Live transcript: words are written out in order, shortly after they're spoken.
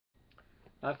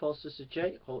Hi, folks. This is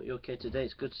Jay. Hope you're okay today.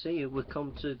 It's good to see you. We've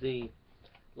come to the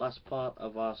last part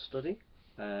of our study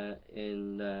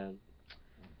in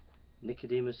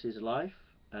Nicodemus's life,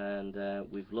 and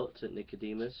we've looked at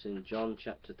Nicodemus in John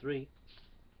chapter 3.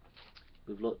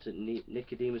 We've looked at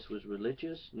Nicodemus was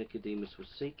religious, Nicodemus was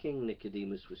seeking,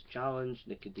 Nicodemus was challenged,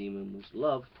 Nicodemus was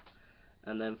loved,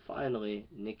 and then finally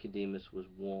Nicodemus was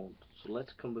warned. So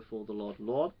let's come before the Lord.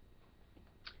 Lord,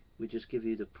 we just give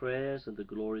you the praise and the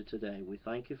glory today. We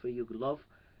thank you for your love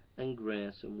and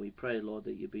grace, and we pray, Lord,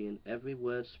 that you be in every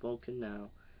word spoken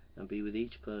now and be with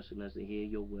each person as they hear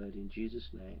your word in Jesus'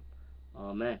 name.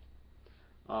 Amen.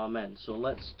 Amen. So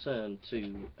let's turn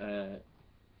to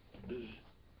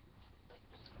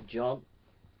John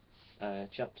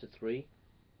chapter 3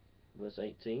 verse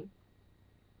 18.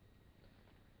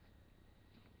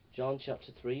 John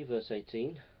chapter 3 verse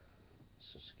 18.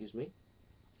 So, excuse me.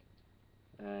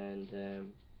 And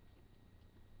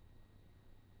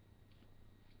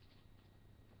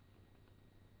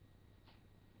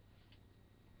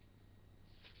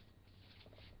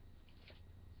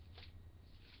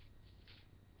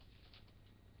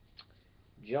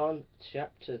John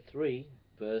chapter 3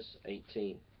 verse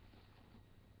 18.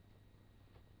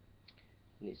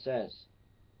 And it says,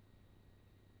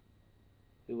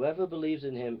 whoever believes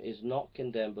in him is not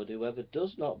condemned, but whoever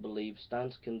does not believe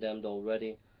stands condemned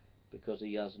already, because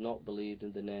he has not believed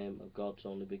in the name of God's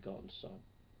only begotten Son.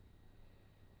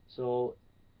 So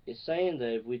it's saying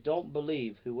that if we don't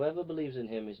believe, whoever believes in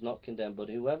him is not condemned, but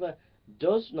whoever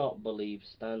does not believe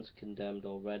stands condemned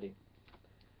already.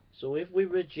 So if we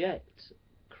reject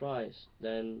Christ,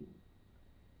 then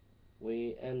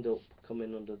we end up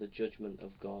coming under the judgment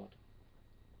of God.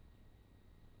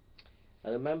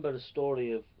 I remember a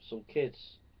story of some kids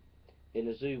in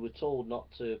a zoo were told not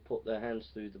to put their hands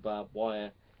through the barbed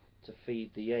wire to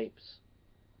feed the apes.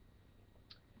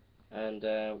 And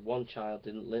one child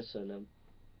didn't listen and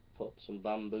put some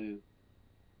bamboo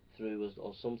through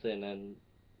or something, and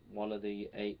one of the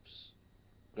apes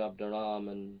grabbed her arm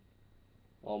and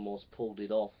almost pulled it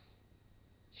off.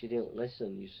 She didn't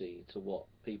listen, you see, to what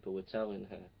people were telling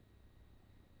her.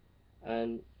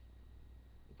 And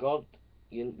God,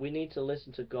 we need to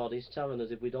listen to God. He's telling us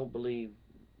if we don't believe,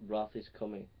 wrath is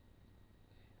coming.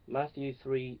 Matthew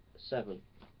 3:7.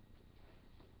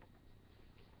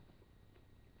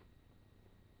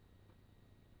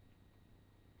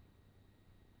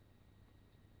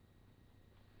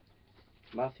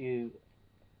 Matthew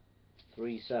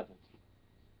 3:7.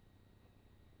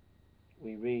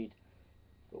 We read,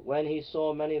 but when he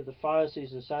saw many of the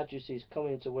Pharisees and Sadducees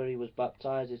coming to where he was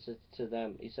baptized, he said to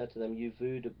them, you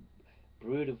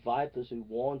brood of vipers, who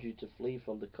warned you to flee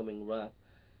from the coming wrath.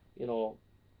 You know,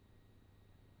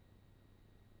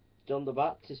 John the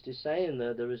Baptist is saying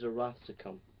there is a wrath to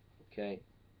come. Okay.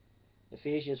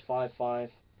 Ephesians 5:5.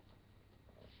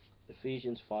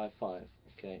 Ephesians 5:5.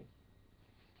 Okay.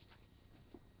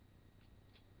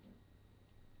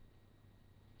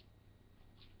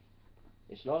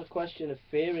 It's not a question of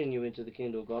fearing you into the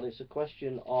kingdom of God. It's a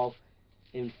question of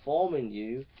informing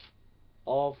you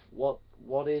of what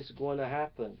is going to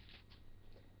happen.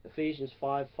 Ephesians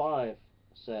 5:5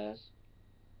 says,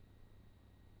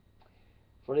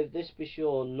 for if this be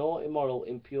sure, no immoral,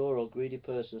 impure, or greedy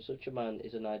person, such a man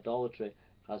is an idolater,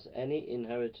 has any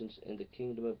inheritance in the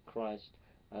kingdom of Christ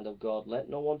and of God. Let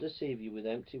no one deceive you with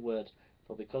empty words,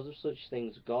 for because of such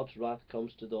things God's wrath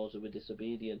comes to those who are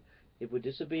disobedient. If we're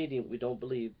disobedient, we don't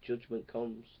believe, judgment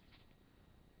comes.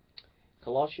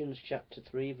 Colossians chapter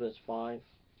 3 verse 5.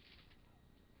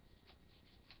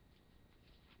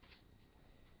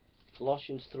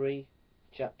 Colossians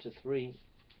chapter 3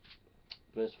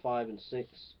 verse 5 and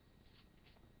 6.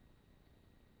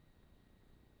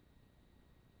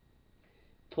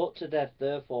 Put to death,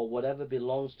 therefore, whatever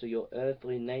belongs to your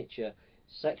earthly nature,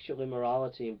 sexual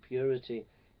immorality, impurity,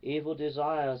 evil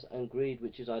desires, and greed,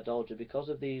 which is idolatry. Because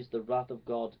of these, the wrath of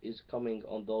God is coming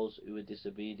on those who are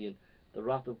disobedient. The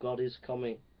wrath of God is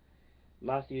coming.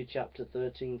 Matthew chapter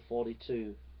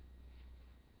 13:42.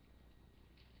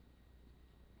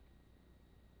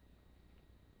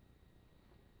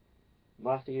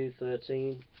 Matthew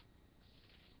 13.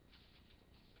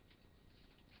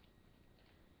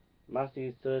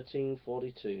 Matthew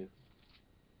 13:42.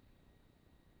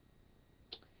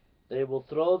 They will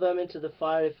throw them into the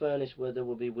fiery furnace, where there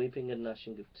will be weeping and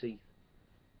gnashing of teeth.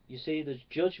 You see, there's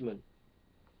judgment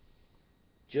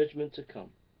to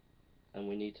come, and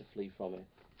we need to flee from it.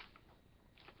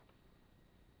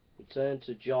 We turn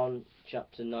to John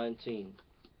chapter 19,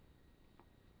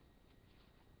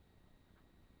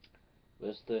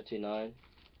 verse 39.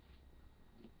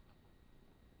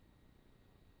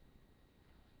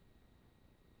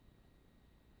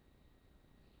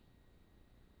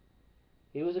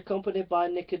 He was accompanied by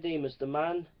Nicodemus, the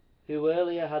man who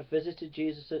earlier had visited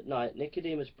Jesus at night.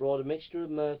 Nicodemus brought a mixture of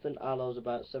myrrh and aloes,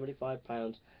 about 75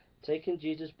 pounds. Taking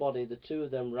Jesus' body, the two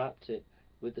of them wrapped it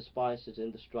with the spices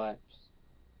in the stripes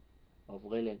of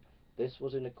linen. This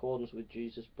was in accordance with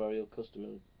Jesus' burial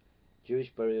custom,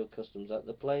 Jewish burial customs. At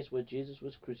the place where Jesus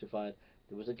was crucified,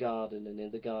 there was a garden, and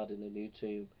in the garden a new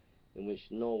tomb, in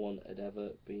which no one had ever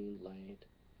been laid.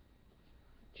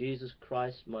 Jesus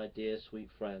Christ, my dear sweet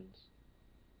friends,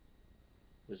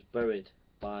 was buried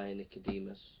by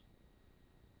Nicodemus.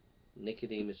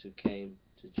 Nicodemus, who came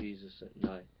to Jesus at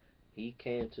night. He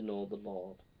came to know the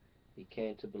Lord. He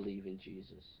came to believe in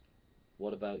Jesus.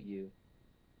 What about you?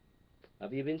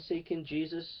 Have you been seeking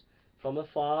Jesus from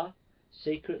afar?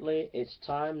 Secretly, it's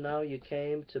time now you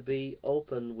came to be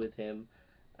open with him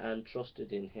and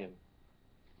trusted in him.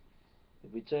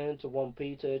 If we turn to 1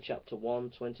 Peter chapter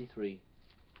 1:23.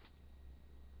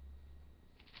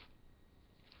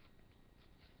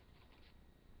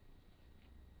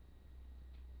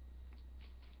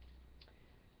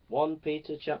 1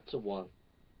 Peter chapter 1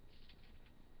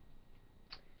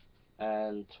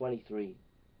 and 23.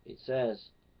 It says,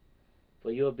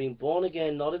 "For you have been born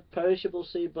again, not of perishable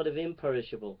seed, but of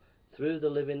imperishable, through the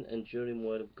living and enduring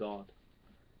word of God."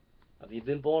 Have you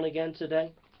been born again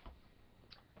today?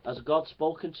 Has God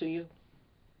spoken to you?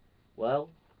 Well,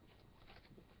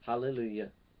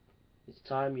 hallelujah. It's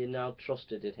time you now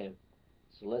trusted in him.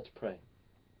 So let's pray.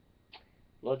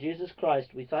 Lord Jesus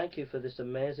Christ, we thank you for this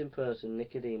amazing person,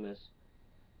 Nicodemus,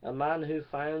 a man who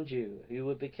found you,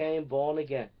 who became born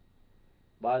again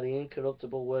by the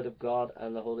incorruptible word of God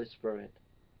and the Holy Spirit.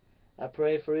 I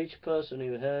pray for each person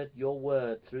who heard your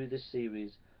word through this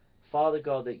series, Father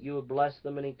God, that you would bless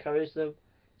them and encourage them,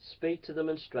 speak to them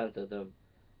and strengthen them,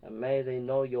 and may they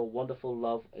know your wonderful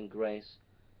love and grace.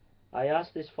 I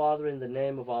ask this, Father, in the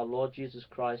name of our Lord Jesus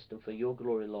Christ and for your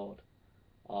glory, Lord.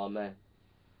 Amen.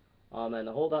 Amen.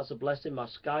 I hope that's a blessing. My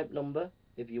Skype number,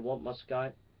 if you want my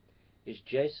Skype, is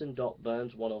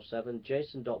jason.burns107,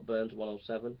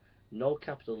 jason.burns107, no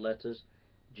capital letters,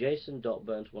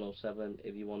 jason.burns107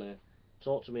 if you want to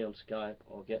talk to me on Skype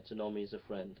or get to know me as a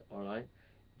friend, alright?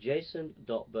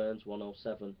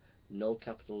 jason.burns107, no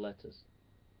capital letters.